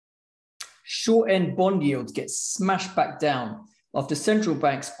short-end bond yields get smashed back down after central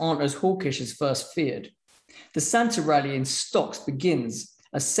banks aren't as hawkish as first feared. The Santa rally in stocks begins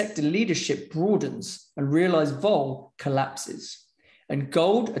as sector leadership broadens and realized vol collapses. And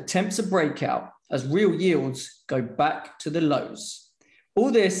gold attempts a breakout as real yields go back to the lows.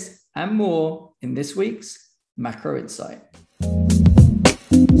 All this and more in this week's Macro Insight.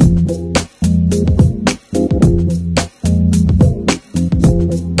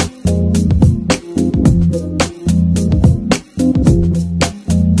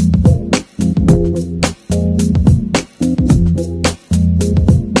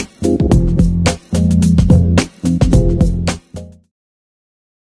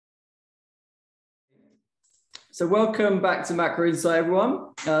 So welcome back to Macro Insight,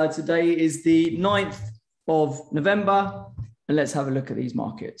 everyone. Today is the 9th of November, and let's have a look at these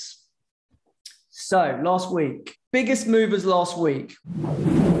markets. So last week, biggest movers last week.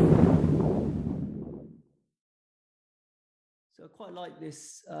 So I quite like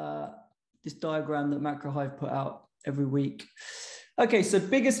this, this diagram that Macro Hive put out every week. Okay, so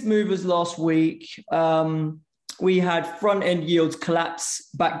biggest movers last week. We had front-end yields collapse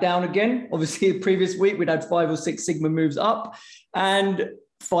back down again. Obviously, the previous week, we'd had 5 or 6 sigma moves up and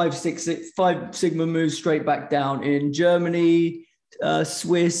 5 sigma moves straight back down in Germany,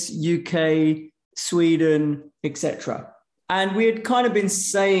 Swiss, UK, Sweden, etc. And we had kind of been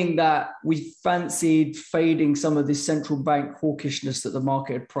saying that we fancied fading some of this central bank hawkishness that the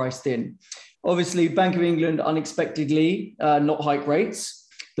market had priced in. Obviously, Bank of England unexpectedly not hike rates.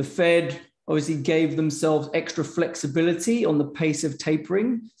 The Fed obviously gave themselves extra flexibility on the pace of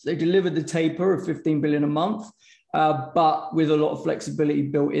tapering. So they delivered the taper of 15 billion a month, but with a lot of flexibility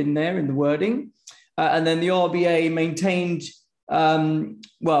built in there in the wording. And then the RBA maintained,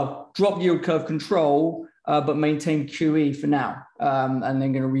 dropped yield curve control, but maintained QE for now. And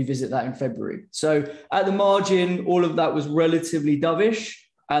then going to revisit that in February. So at the margin, all of that was relatively dovish.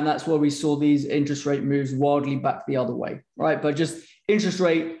 And that's why we saw these interest rate moves wildly back the other way, right? But just interest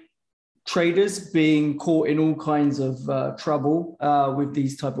rate traders being caught in all kinds of trouble with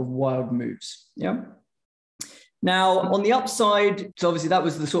these type of wild moves. Yeah. Now on the upside, so obviously that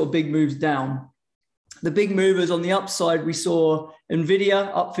was the sort of big moves down. The big movers on the upside, we saw Nvidia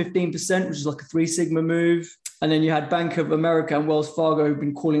up 15%, which is like a 3 sigma move. And then you had Bank of America and Wells Fargo who've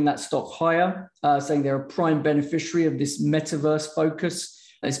been calling that stock higher, saying they're a prime beneficiary of this metaverse focus,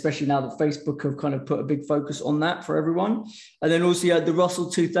 especially now that Facebook have kind of put a big focus on that for everyone. And then also you had the Russell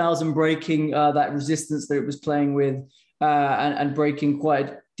 2000 breaking that resistance that it was playing with and breaking quite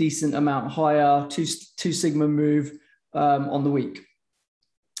a decent amount higher, two sigma move on the week.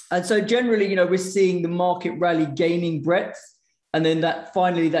 And so generally, you know, we're seeing the market rally gaining breadth. And then that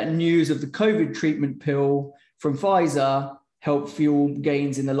finally that news of the COVID treatment pill from Pfizer helped fuel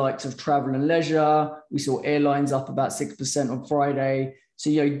gains in the likes of travel and leisure. We saw airlines up about 6% on Friday. So,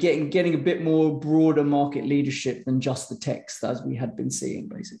 you know, getting a bit more broader market leadership than just the text as we had been seeing,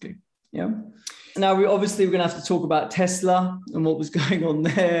 basically. Yeah. Now, we're going to have to talk about Tesla and what was going on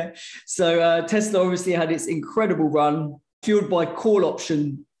there. So Tesla obviously had its incredible run fueled by call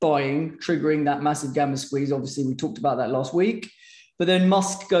option buying, triggering that massive gamma squeeze. Obviously, we talked about that last week. But then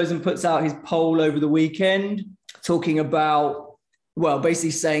Musk goes and puts out his poll over the weekend talking about, well,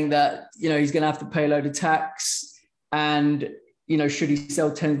 basically saying that, you know, he's going to have to pay a load of tax and, you know, should he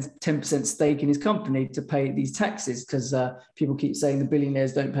sell 10% stake in his company to pay these taxes? Because people keep saying the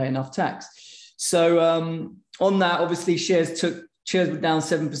billionaires don't pay enough tax. So on that, obviously, shares were down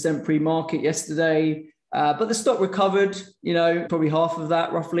 7% pre-market yesterday. But the stock recovered, you know, probably half of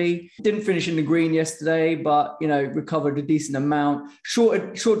that roughly. Didn't finish in the green yesterday, but, you know, recovered a decent amount.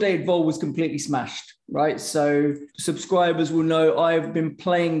 Short-dated vol was completely smashed, right? So subscribers will know I've been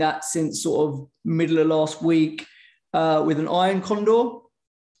playing that since sort of middle of last week. With an iron condor,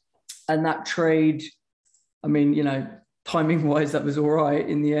 and that trade, I mean, you know, timing wise, that was all right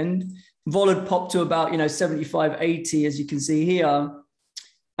in the end. Vol had popped to about, you know, 75, 80, as you can see here.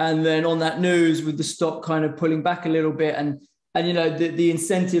 And then on that news with the stock kind of pulling back a little bit and you know, the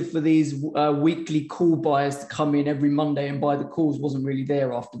incentive for these weekly call buyers to come in every Monday and buy the calls wasn't really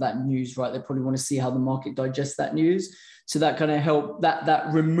there after that news, right? They probably want to see how the market digests that news. So that kind of helped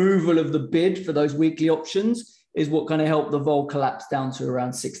that removal of the bid for those weekly options is what kind of helped the vol collapse down to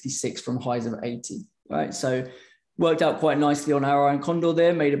around 66 from highs of 80, right? So worked out quite nicely on our iron condor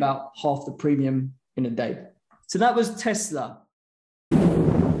there, made about half the premium in a day. So that was Tesla.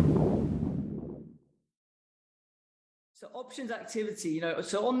 So options activity, you know,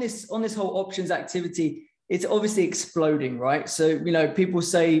 so on this whole options activity, it's obviously exploding, right? So, you know, people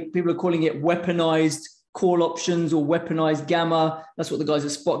are calling it weaponized call options or weaponized gamma. That's what the guys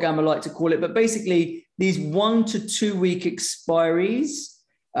at Spot Gamma like to call it. But basically, these 1 to 2 week expiries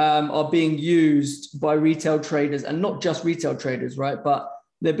are being used by retail traders, and not just retail traders, right? But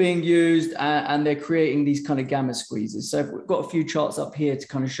they're being used and they're creating these kind of gamma squeezes. So we've got a few charts up here to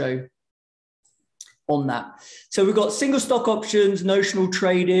kind of show on that. So we've got single stock options, notional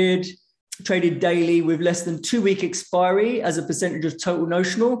traded daily with less than 2 week expiry as a percentage of total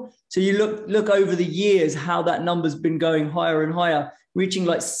notional. So you look over the years how that number's been going higher and higher, reaching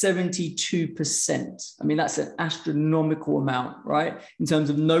like 72%. I mean, that's an astronomical amount, right? In terms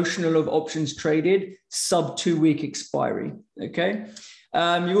of notional of options traded, sub 2 week expiry, okay?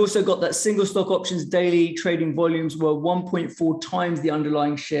 You also got that single stock options daily trading volumes were 1.4 times the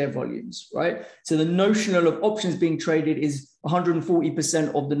underlying share volumes, right? So the notional of options being traded is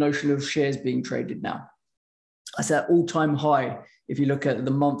 140% of the notional of shares being traded now. That's at all-time high if you look at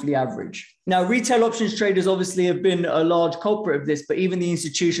the monthly average. Now, retail options traders obviously have been a large culprit of this, but even the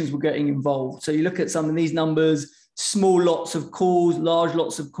institutions were getting involved. So you look at some of these numbers, small lots of calls, large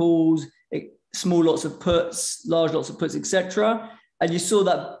lots of calls, small lots of puts, large lots of puts, etc. And you saw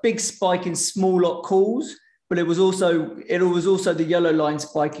that big spike in small lot calls, but it was also the yellow line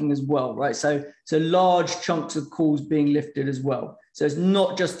spiking as well, right? So large chunks of calls being lifted as well. So it's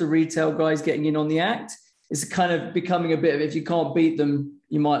not just the retail guys getting in on the act. It's kind of becoming a bit of, if you can't beat them,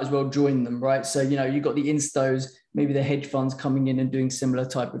 you might as well join them, right? So, you know, you've got the instos, maybe the hedge funds coming in and doing similar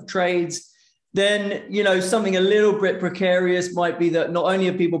type of trades. Then, you know, something a little bit precarious might be that not only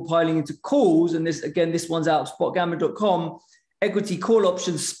are people piling into calls, and this, again, this one's out of spotgamma.com, equity call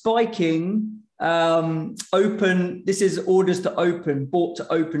options spiking, open, this is orders to open, bought to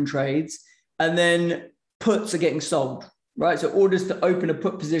open trades, and then puts are getting sold, right? So orders to open a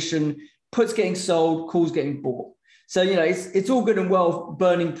put position, puts getting sold, calls getting bought. So, you know, it's all good and well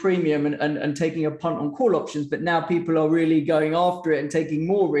burning premium and taking a punt on call options, but now people are really going after it and taking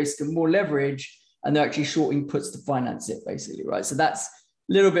more risk and more leverage, and they're actually shorting puts to finance it, basically, right? So that's a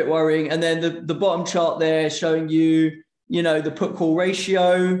little bit worrying. And then the bottom chart there showing you, you know, the put call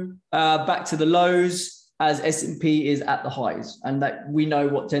ratio back to the lows as S&P is at the highs. And that we know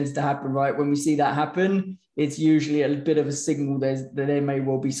what tends to happen, right? When we see that happen, it's usually a bit of a signal that there may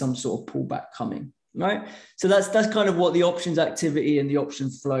well be some sort of pullback coming, right? So that's kind of what the options activity and the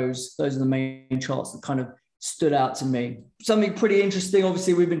options flows, those are the main charts that kind of stood out to me. Something pretty interesting,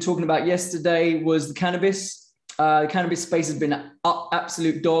 obviously, we've been talking about yesterday was the cannabis. The cannabis space has been an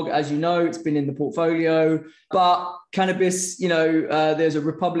absolute dog, as you know, it's been in the portfolio. But cannabis, you know, there's a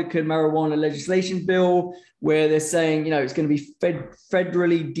Republican marijuana legislation bill where they're saying, you know, it's going to be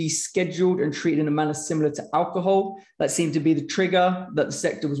federally descheduled and treated in a manner similar to alcohol. That seemed to be the trigger that the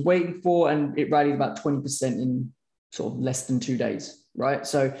sector was waiting for, and it rallied about 20% in sort of less than 2 days, right?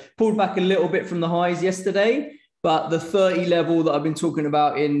 So pulled back a little bit from the highs yesterday, but the 30 level that I've been talking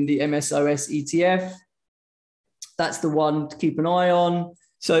about in the MSOS ETF, that's the one to keep an eye on.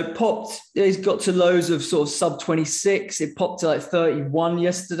 So it popped, it's got to lows of sort of sub 26. It popped to like 31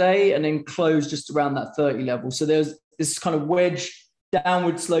 yesterday and then closed just around that 30 level. So there's this kind of wedge,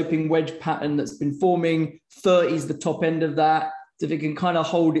 downward sloping wedge pattern that's been forming. 30 is the top end of that. So if it can kind of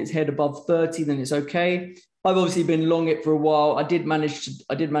hold its head above 30, then it's okay. I've obviously been long it for a while. I did manage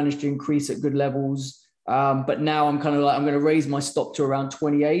to increase at good levels. But now I'm kind of like, I'm going to raise my stop to around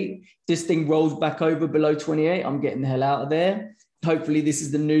 28. This thing rolls back over below 28. I'm getting the hell out of there. Hopefully this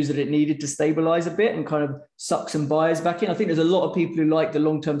is the news that it needed to stabilize a bit and kind of suck some buyers back in. I think there's a lot of people who like the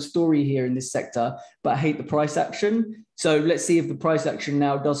long-term story here in this sector, but hate the price action. So let's see if the price action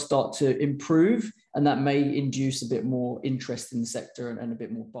now does start to improve, and that may induce a bit more interest in the sector and a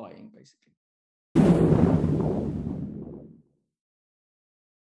bit more buying, basically.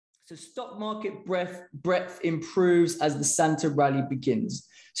 So stock market breadth improves as the Santa rally begins.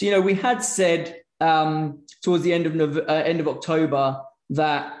 So, you know, we had said towards the end of October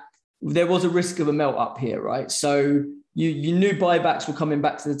that there was a risk of a melt up here, right? So you knew buybacks were coming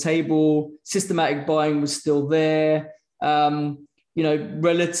back to the table. Systematic buying was still there. You know,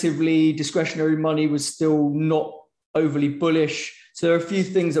 relatively discretionary money was still not overly bullish. So there are a few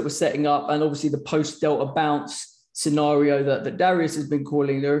things that were setting up, and obviously the post-Delta bounce scenario that Darius has been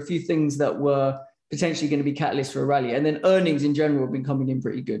calling, there are a few things that were potentially going to be catalysts for a rally. And then earnings in general have been coming in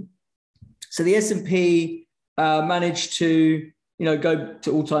pretty good. So the S&P managed to, you know, go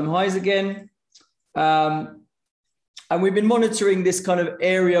to all-time highs again. And we've been monitoring this kind of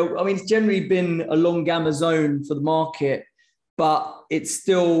area. I mean, it's generally been a long gamma zone for the market, but it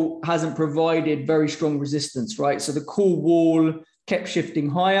still hasn't provided very strong resistance, right? So the call wall kept shifting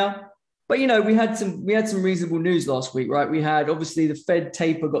higher. But, you know, we had some reasonable news last week, right? We had, obviously, the Fed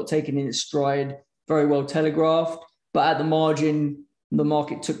taper got taken in its stride very well telegraphed, but at the margin, the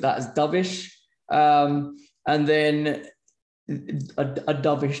market took that as dovish. And then a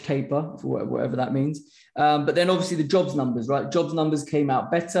dovish taper, whatever that means. But then obviously the jobs numbers, right? Jobs numbers came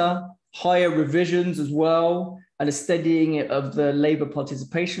out better, higher revisions as well, and a steadying of the labor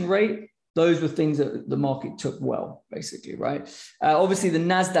participation rate. Those were things that the market took well, basically, right? Obviously, the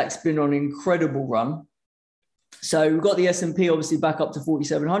NASDAQ's been on an incredible run. So we've got the S&P obviously back up to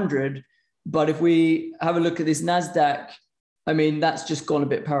 4,700. But if we have a look at this NASDAQ, I mean, that's just gone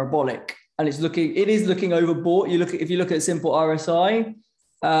a bit parabolic. And it is looking overbought. If you look at simple RSI,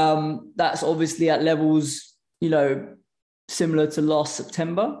 that's obviously at levels, similar to last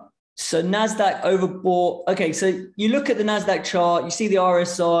September. So NASDAQ overbought. Okay, so you look at the NASDAQ chart, you see the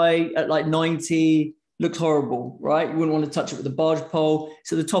RSI at like 90, looks horrible, right? You wouldn't want to touch it with a barge pole.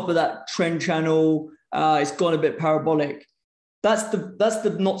 So the top of that trend channel, it's gone a bit parabolic. That's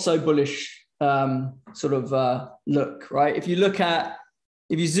the not so bullish look, right? If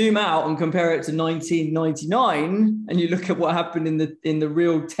you zoom out and compare it to 1999 and you look at what happened in the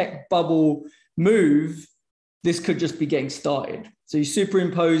real tech bubble move, this could just be getting started. So you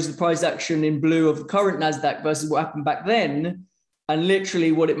superimpose the price action in blue of the current NASDAQ versus what happened back then, and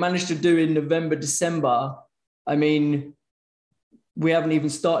literally what it managed to do in November, December, I mean, we haven't even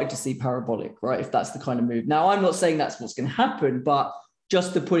started to see parabolic, right? If that's the kind of move. Now, I'm not saying that's what's going to happen, but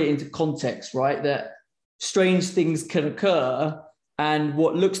just to put it into context, right, that strange things can occur, and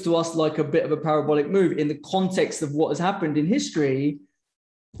what looks to us like a bit of a parabolic move in the context of what has happened in history,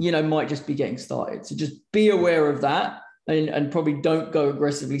 might just be getting started. So just be aware of that, and probably don't go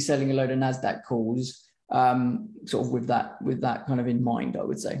aggressively selling a load of NASDAQ calls, sort of with that kind of in mind, I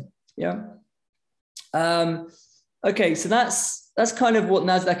would say. Yeah. Okay, so that's kind of what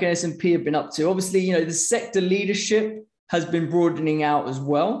NASDAQ and S&P have been up to. Obviously, the sector leadership has been broadening out as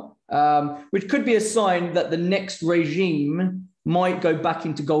well, which could be a sign that the next regime might go back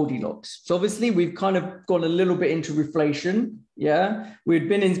into Goldilocks. So obviously we've kind of gone a little bit into reflation. Yeah. We'd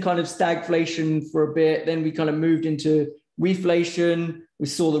been in kind of stagflation for a bit. Then we kind of moved into reflation. We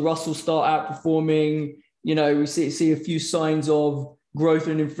saw the Russell start outperforming, we see a few signs of growth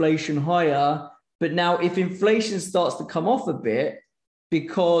and inflation higher. But now if inflation starts to come off a bit,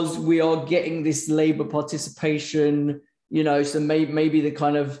 because we are getting this labor participation, so maybe the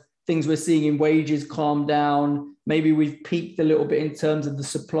kind of things we're seeing in wages calm down. Maybe we've peaked a little bit in terms of the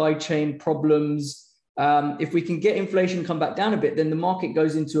supply chain problems. If we can get inflation come back down a bit, then the market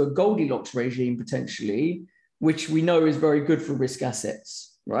goes into a Goldilocks regime potentially, which we know is very good for risk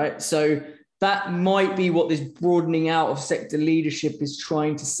assets, right? So that might be what this broadening out of sector leadership is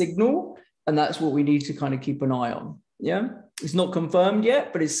trying to signal. And that's what we need to kind of keep an eye on. Yeah. It's not confirmed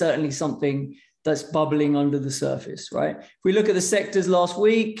yet, but it's certainly something that's bubbling under the surface, right? If we look at the sectors last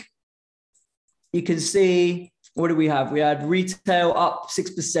week, you can see, what do we have? We had retail up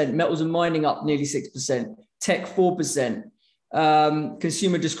 6%, metals and mining up nearly 6%, tech 4%,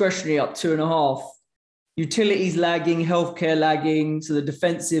 consumer discretionary up 2.5%, utilities lagging, healthcare lagging, so the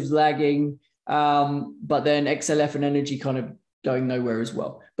defensive's lagging, but then XLF and energy kind of going nowhere as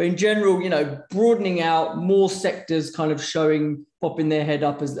well. But in general, broadening out, more sectors kind of popping their head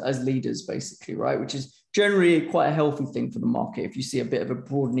up as leaders, basically, right? Which is generally quite a healthy thing for the market if you see a bit of a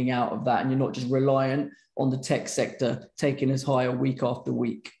broadening out of that and you're not just reliant on the tech sector taking us higher week after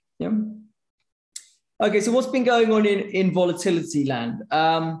week. Yeah. Okay, so what's been going on in volatility land?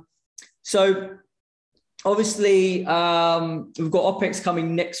 So obviously, we've got OPEX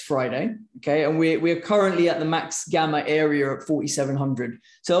coming next Friday, okay? And we're currently at the max gamma area at 4,700.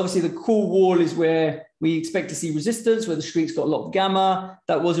 So obviously the cool wall is where we expect to see resistance, where the street's got a lot of gamma.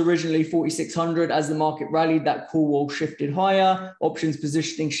 That was originally 4,600. As the market rallied, that cool wall shifted higher. Options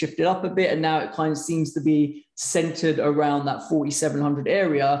positioning shifted up a bit. And now it kind of seems to be centered around that 4,700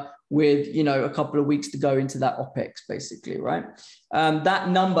 area, with a couple of weeks to go into that OPEX, basically, right? That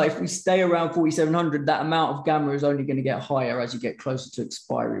number, if we stay around 4,700, that amount of gamma is only going to get higher as you get closer to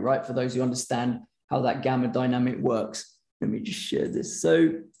expiry, right? For those who understand how that gamma dynamic works. Let me just share this. So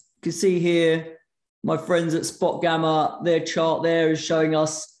you can see here, my friends at Spot Gamma, their chart there is showing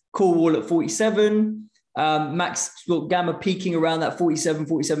us call wall at 47, max gamma peaking around that 47,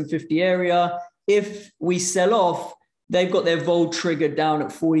 47.50 area. If we sell off, they've got their vol trigger down at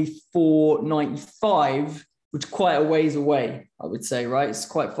 44.95, which is quite a ways away, I would say, right? It's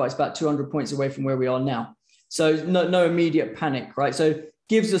quite far. It's about 200 points away from where we are now. So no immediate panic, right? So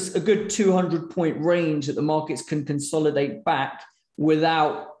gives us a good 200-point range that the markets can consolidate back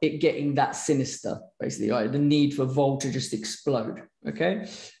without it getting that sinister, basically, right? The need for vol to just explode, okay?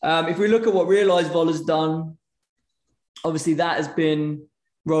 If we look at what realized vol has done, obviously that has been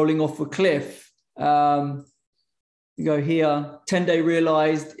rolling off a cliff. You go here, 10-day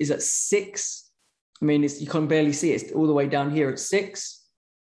realized is at 6. I mean, you can barely see it. It's all the way down here at 6.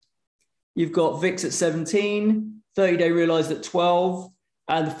 You've got VIX at 17, 30-day realized at 12,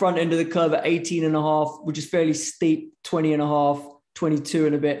 and the front end of the curve at 18.5, which is fairly steep, 20.5, 22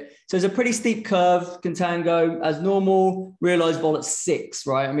 and a bit. So it's a pretty steep curve, contango as normal, realized vol at 6,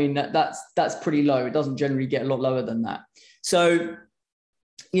 right? I mean, that's pretty low. It doesn't generally get a lot lower than that. So,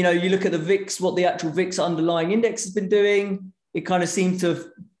 you know, you look at the VIX, what the actual VIX underlying index has been doing, it kind of seems to have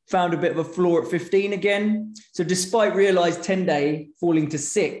found a bit of a floor at 15 again. So despite realized 10-day falling to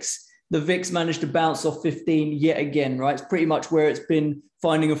 6, the VIX managed to bounce off 15 yet again, right? It's pretty much where it's been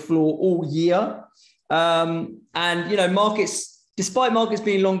finding a floor all year. And, you know, markets, despite markets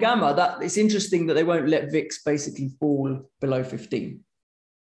being long gamma, that it's interesting that they won't let VIX basically fall below 15.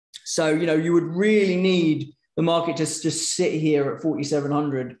 So, you know, you would really need the market to just sit here at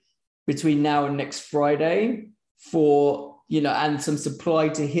 4,700 between now and next Friday for, you know, and some supply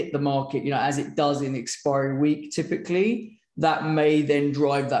to hit the market, you know, as it does in the expiry week, typically. That may then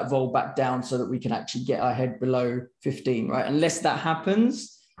drive that vol back down so that we can actually get our head below 15, right? Unless that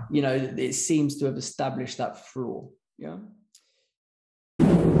happens, you know, it seems to have established that floor, yeah?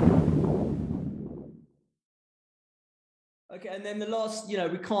 Okay, and then the last, you know,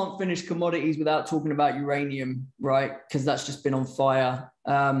 we can't finish commodities without talking about uranium, right? Because that's just been on fire.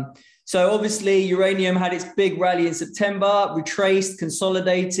 So obviously uranium had its big rally in September, retraced,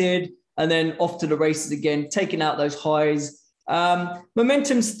 consolidated, and then off to the races again, taking out those highs.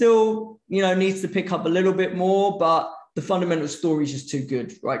 Momentum still, you know, needs to pick up a little bit more, but the fundamental story is just too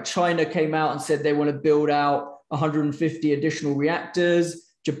good, right? China came out and said they want to build out 150 additional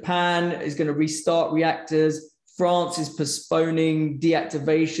reactors. Japan is going to restart reactors. France is postponing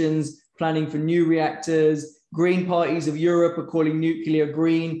deactivations, planning for new reactors. Green parties of Europe are calling nuclear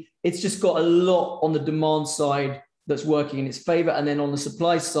green. It's just got a lot on the demand side that's working in its favor. And then on the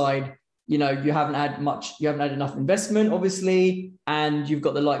supply side, you know, you haven't had enough investment, obviously, and you've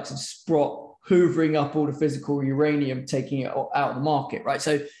got the likes of Sprott hoovering up all the physical uranium, taking it out of the market, right?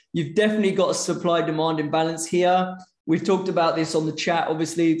 So you've definitely got a supply-demand imbalance here. We've talked about this on the chat,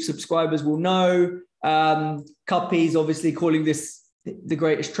 obviously, subscribers will know. Cuppy's obviously calling this the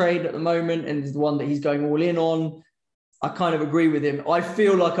greatest trade at the moment and is the one that he's going all in on. I kind of agree with him. I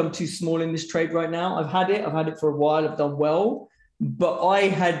feel like I'm too small in this trade right now. I've had it for a while, I've done well, but I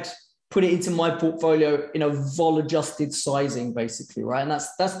had put it into my portfolio in a vol adjusted sizing, basically, right? And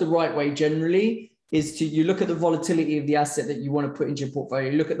that's the right way generally, is to, you look at the volatility of the asset that you want to put into your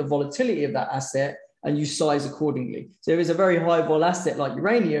portfolio, you look at the volatility of that asset and you size accordingly. So if it's a very high vol asset like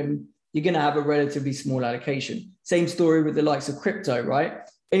uranium, you're going to have a relatively small allocation. Same story with the likes of crypto, right?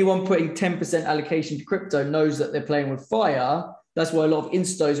 Anyone putting 10% allocation to crypto knows that they're playing with fire. That's why a lot of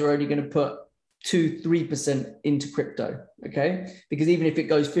instos are only going to put 2-3% into crypto, okay? Because even if it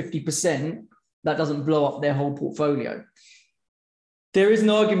goes 50%, that doesn't blow up their whole portfolio. There is an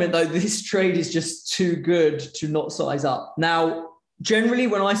argument, though, this trade is just too good to not size up. Now, generally,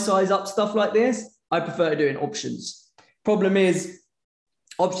 when I size up stuff like this, I prefer doing options. Problem is,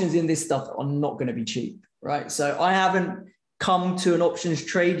 options in this stuff are not going to be cheap, right? So I haven't come to an options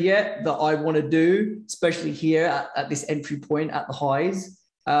trade yet that I want to do, especially here at this entry point at the highs.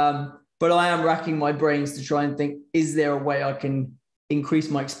 But I am racking my brains to try and think, is there a way I can increase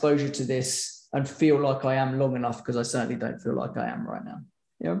my exposure to this and feel like I am long enough? Because I certainly don't feel like I am right now.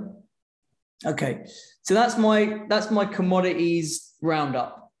 Yeah. Okay. So that's my commodities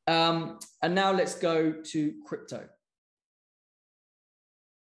roundup. And now let's go to crypto.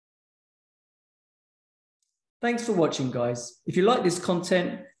 Thanks for watching, guys. If you like this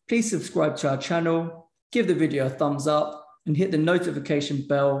content, please subscribe to our channel, give the video a thumbs up, and hit the notification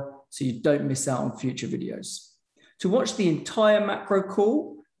bell so you don't miss out on future videos. To watch the entire macro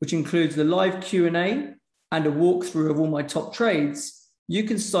call, which includes the live Q&A and a walkthrough of all my top trades, you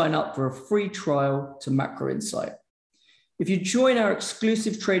can sign up for a free trial to Macro Insight. If you join our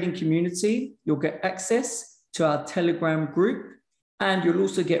exclusive trading community, you'll get access to our Telegram group, and you'll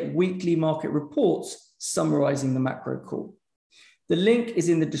also get weekly market reports summarizing the macro call. The link is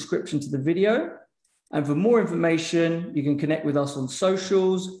in the description to the video. And for more information, you can connect with us on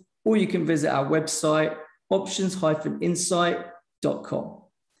socials, or you can visit our website, options-insight.com.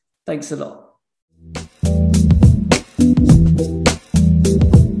 Thanks a lot.